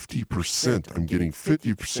 50%. I'm getting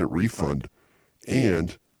 50% refund.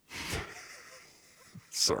 And,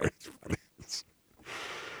 sorry.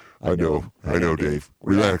 I know, Dave.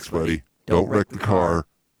 Relax, buddy. Don't wreck the car.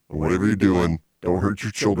 Or whatever you're doing. Don't hurt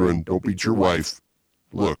your children. Don't beat your wife.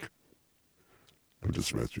 Look. I'm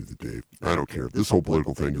just messing with you, Dave. I don't care. This whole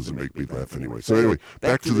political thing doesn't make me laugh anyway. So anyway,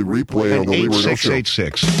 back to the replay on the Leroy Show.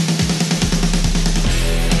 8686.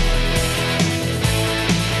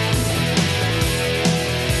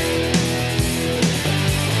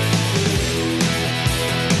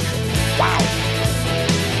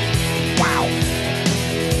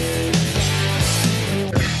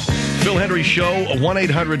 Phil Hendrie Show,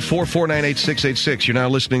 1-800-449-8686. You're now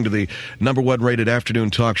listening to the #1 rated afternoon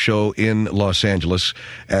talk show in Los Angeles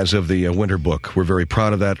as of the Winter Book. We're very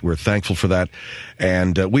proud of that. We're thankful for that.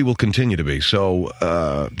 And we will continue to be. So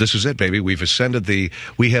this is it, baby. We have ascended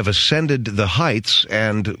the heights,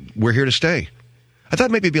 and we're here to stay. I thought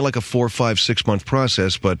maybe it'd be like a 4, 5, 6 month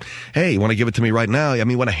process, but hey, you want to give it to me right now?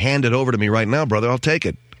 You want to hand it over to me right now, brother? I'll take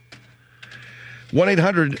it.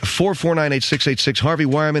 1-800-449-8686. Harvey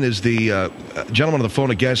Wireman is the gentleman on the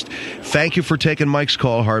phone, a guest. Thank you for taking Mike's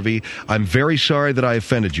call, Harvey. I'm very sorry that I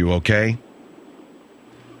offended you, okay?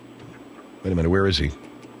 Wait a minute, where is he?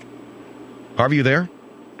 Harvey, you there?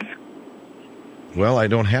 Well, I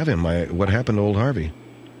don't have him. What happened to old Harvey?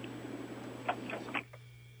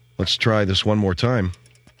 Let's try this one more time.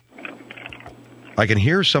 I can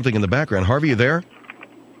hear something in the background. Harvey, you there?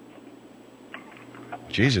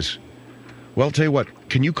 Jesus. Well, I'll tell you what.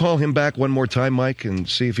 Can you call him back one more time, Mike, and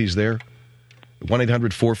see if he's there?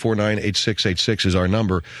 1-800-449-8686 is our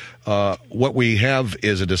number. What we have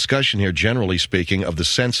is a discussion here, generally speaking, of the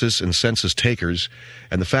census and census takers,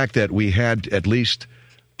 and the fact that we had at least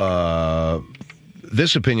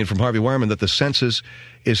this opinion from Harvey Wireman that the census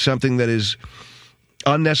is something that is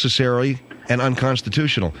unnecessary and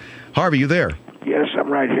unconstitutional. Harvey, you there? Yes,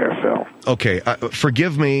 I'm right here, Phil. Okay,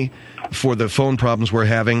 forgive me for the phone problems we're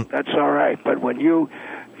having. That's all right, but when you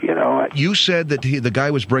said that the guy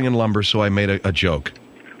was bringing lumber, so I made a joke.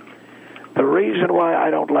 The reason why I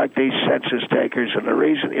don't like these census takers, and the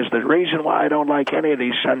reason why I don't like any of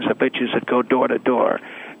these sons of bitches that go door to door.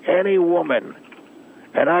 Any woman,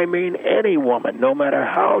 and I mean any woman, no matter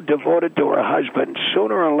how devoted to her husband,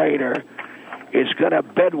 sooner or later is going to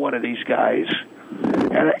bed one of these guys.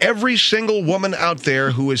 And every single woman out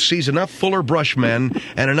there who sees enough Fuller Brush men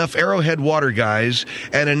and enough Arrowhead Water guys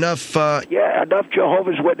and enough... enough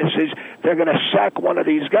Jehovah's Witnesses, they're going to sack one of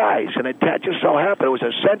these guys. And it just so happened it was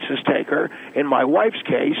a census taker in my wife's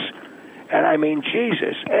case. And I mean,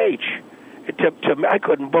 Jesus, H. To me, I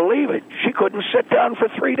couldn't believe it. She couldn't sit down for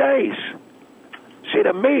 3 days. See,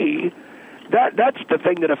 to me... That's the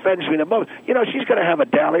thing that offends me the most. She's going to have a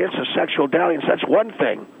dalliance, a sexual dalliance. That's one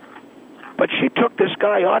thing. But she took this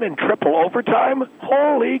guy on in triple overtime?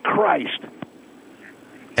 Holy Christ.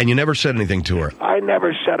 And you never said anything to her? I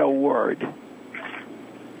never said a word.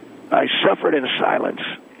 I suffered in silence.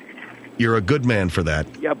 You're a good man for that.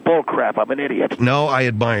 Yeah, bullcrap. I'm an idiot. No, I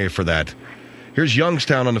admire you for that. Here's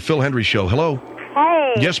Youngstown on the Phil Hendrie Show. Hello?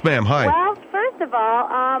 Hey. Yes, ma'am. Hi. Well, first of all,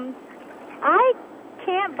 I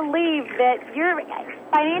can't believe that your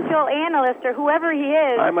financial analyst or whoever he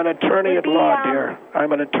is... I'm an attorney at law, dear.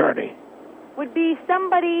 I'm an attorney. Would be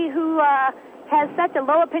somebody who has such a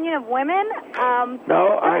low opinion of women.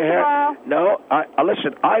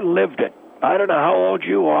 Listen, I lived it. I don't know how old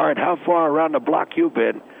you are and how far around the block you've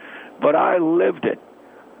been, but I lived it.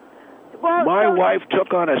 Well, My wife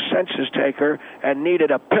took on a census taker and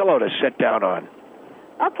needed a pillow to sit down on.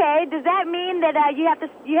 Okay, does that mean that you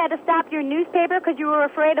had to stop your newspaper because you were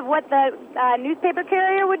afraid of what the newspaper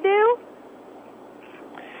carrier would do?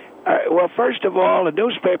 Well, first of all, the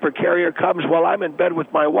newspaper carrier comes while I'm in bed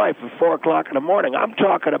with my wife at 4 o'clock in the morning. I'm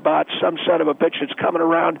talking about some son of a bitch that's coming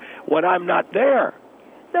around when I'm not there.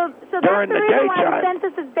 So that's during the the reason why daytime. the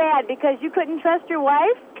census is bad, because you couldn't trust your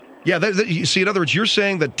wife? Yeah, you see, in other words, you're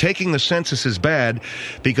saying that taking the census is bad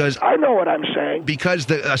because... I know what I'm saying. Because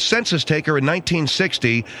a census taker in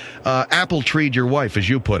 1960 apple-treed your wife, as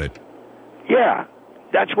you put it. Yeah,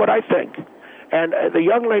 that's what I think. And the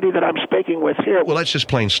young lady that I'm speaking with here... Well, that's just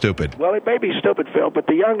plain stupid. Well, it may be stupid, Phil, but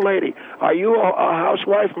the young lady, are you a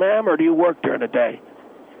housewife, ma'am, or do you work during the day?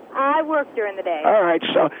 I work during the day. All right,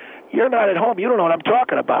 so you're not at home. You don't know what I'm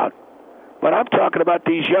talking about. But I'm talking about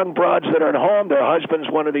these young broads that are at home. Their husband's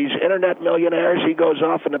one of these internet millionaires. He goes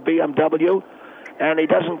off in a BMW, and he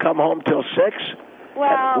doesn't come home till 6. Well,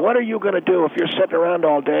 and what are you going to do if you're sitting around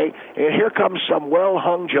all day, and here comes some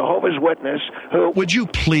well-hung Jehovah's Witness who... Would you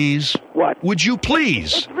please? What? Would you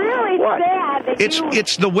please? It's really sad that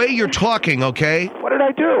It's the way you're talking, okay? What did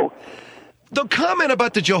I do? The comment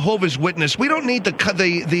about the Jehovah's Witness, we don't need the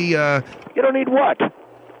You don't need what?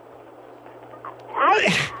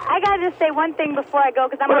 I got to just say one thing before I go,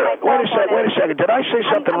 because I'm on my cell phone. Wait a second. Did I say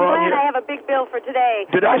something wrong I'm here? glad I have a big bill for today.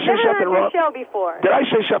 Did I say something wrong? I've never heard your show before. Did I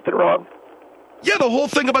say something wrong? Yeah, the whole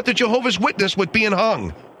thing about the Jehovah's Witness with being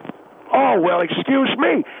hung. Oh, well, excuse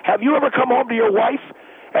me. Have you ever come home to your wife,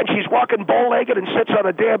 and she's walking bow-legged and sits on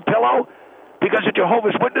a damn pillow because the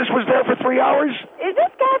Jehovah's Witness was there for 3 hours? Is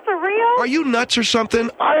this guy for real? Are you nuts or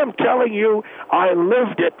something? I am telling you, I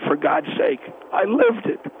lived it, for God's sake. I lived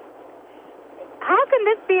it. How can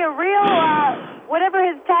this be a real, whatever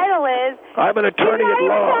his title is? I'm an attorney at law.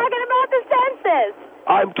 You're talking about the census.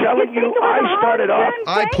 I'm telling you, I started off...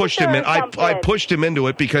 I pushed him in. I pushed him into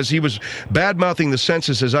it because he was bad-mouthing the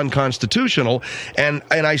census as unconstitutional, and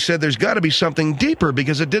I said there's got to be something deeper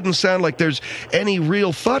because it didn't sound like there's any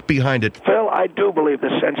real thought behind it. Phil, I do believe the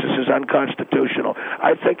census is unconstitutional.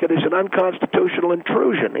 I think it is an unconstitutional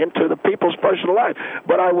intrusion into the people's personal life.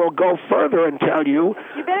 But I will go further and tell you...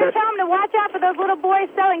 You better tell him to watch out for those little boys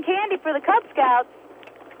selling candy for the Cub Scouts.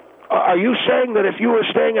 Are you saying that if you were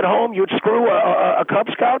staying at home, you'd screw a Cub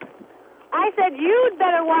Scout? I said you'd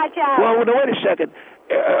better watch out. Well, wait a second.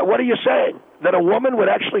 What are you saying? That a woman would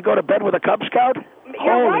actually go to bed with a Cub Scout?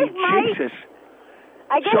 Holy Jesus.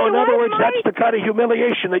 So in other words, that's the kind of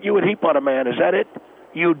humiliation that you would heap on a man. Is that it?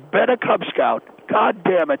 You'd bet a Cub Scout. God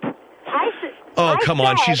damn it. Oh, come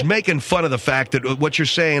on. She's making fun of the fact that what you're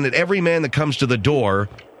saying, that every man that comes to the door...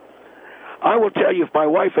 I will tell you, if my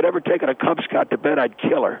wife had ever taken a Cub Scout to bed, I'd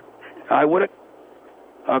kill her. I would have...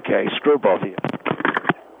 Okay, screw both of you.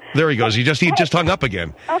 There he goes. He just hung up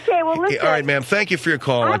again. Okay, well, listen. All right, ma'am. Thank you for your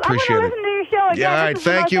call. I appreciate I'm it. going to listen to your show again. Yeah, all right.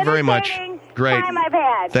 Thank you very much. Great. Time I've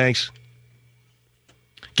had. Thanks.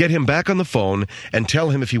 Get him back on the phone and tell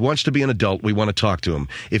him if he wants to be an adult, we want to talk to him.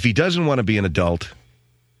 If he doesn't want to be an adult...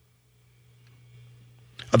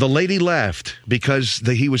 The lady laughed because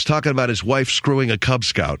he was talking about his wife screwing a Cub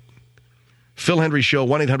Scout. Phil Hendrie Show,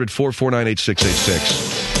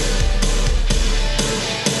 1-800-449-8686.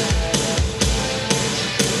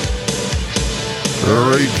 All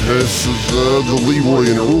right, this is the Leroy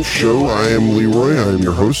and Earl Show. I am Leroy. I am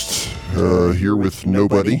your host, here with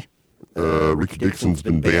nobody. Ricky Dixon's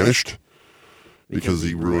been banished because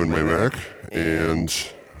he ruined my Mac, and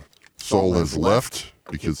Saul has left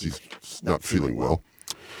because he's not feeling well.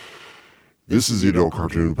 This is the Adult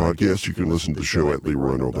Cartoon Podcast. You can listen to the show at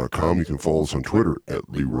LeroyandEarl.com. You can follow us on Twitter at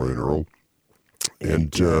Leroy and Earl.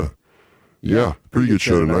 And, yeah, pretty good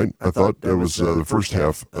show tonight. I thought that was the first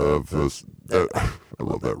half of... I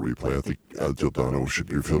love that replay. I think Dildano should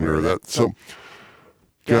be familiar with that. So,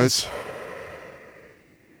 guys,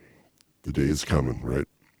 the day is coming, right?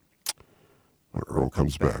 When Earl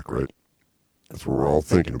comes back, right? That's what we're all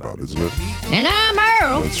thinking about, isn't it? And I'm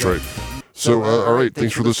Earl. That's right. So, all right,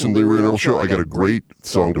 thanks for listening to the Leroy and Earl Show. I got a great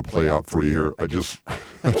song to play out for you here. I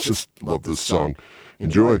just love this song.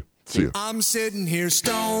 Enjoy. See ya. I'm sitting here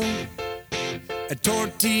stoned at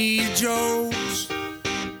Tortilla Joe's.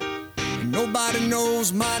 Nobody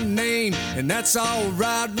knows my name, and that's all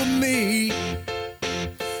right with me.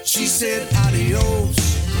 She said adios,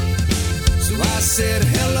 so I said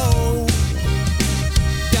hello.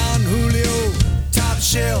 Don Julio, top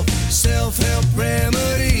shelf, self-help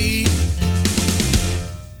remedy.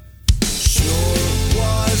 Sure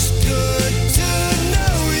was good to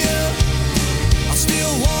know you. I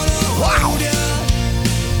still wanna hold you,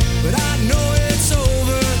 but I know it's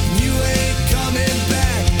over. You ain't coming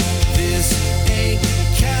back. This ain't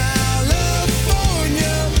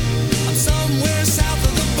California. I'm somewhere south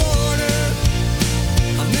of the border.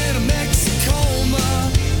 I'm in a Mexicoma.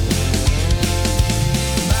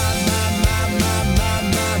 My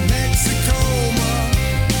Mexicoma.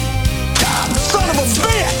 God, son of a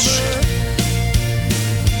bitch!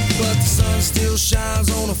 But the sun still shines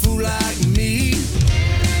on a fool like me.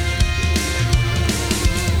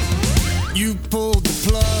 You pulled the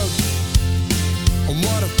plug on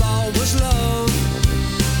what I thought was love,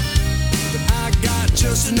 but I got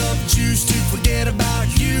just enough juice to forget about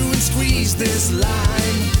you and squeeze this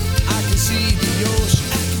line. I can see the ocean,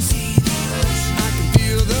 I can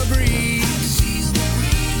feel the breeze.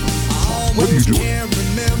 I What are you almost doing? can't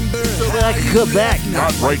remember So that I can come back.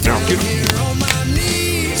 Not right now. Get here on my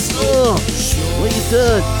knees. Oh, what you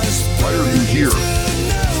done? Why are you here?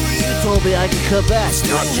 You told me I could come back.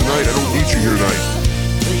 Not tonight. I don't need you here tonight.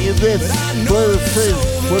 You missed one of the things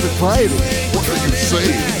for the fighting. What are you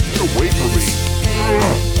saying? Get away from me.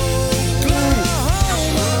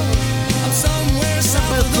 I'm somewhere south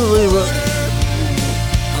of the Absolutely border. right.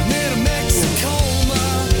 I'm in a Mexicoma.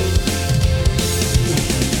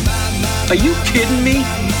 Are you kidding me? I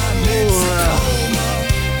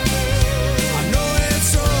know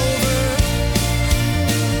it's over,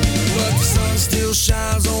 but the sun still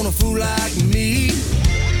shines on a fool like me.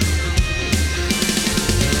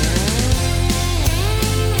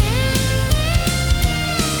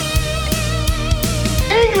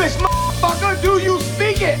 English, motherfucker, do you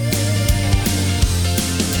speak it?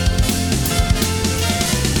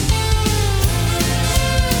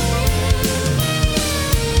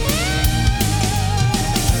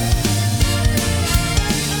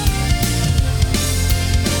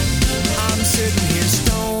 I'm sitting here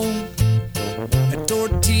stoned at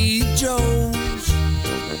Tortilla Joe's,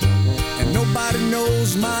 and nobody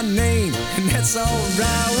knows my name, and that's all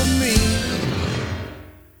right with me.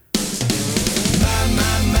 My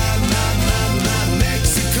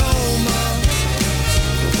Mexicoma.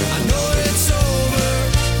 I know it's over.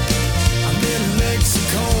 I'm in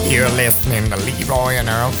Mexicoma. You're listening to Leroy and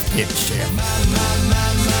Earl Hit Show. My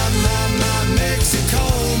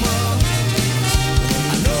Mexicoma.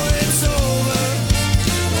 I know it's over.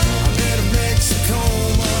 I'm in a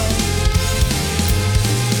Mexicoma.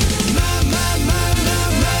 My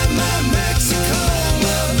Mexicoma.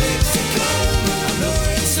 Mexicoma. I know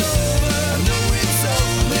it's over. I know it's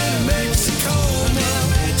over. In a Mexicoma.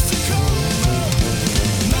 Mexicoma.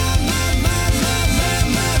 My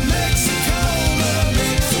Mexicoma.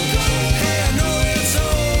 Hey, I know it's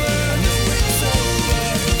over. I know it's over.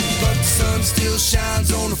 But the sun still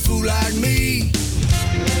shines on a fool like me.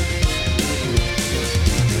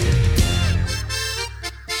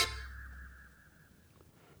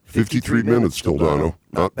 53 minutes, Dildano.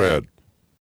 Not bad.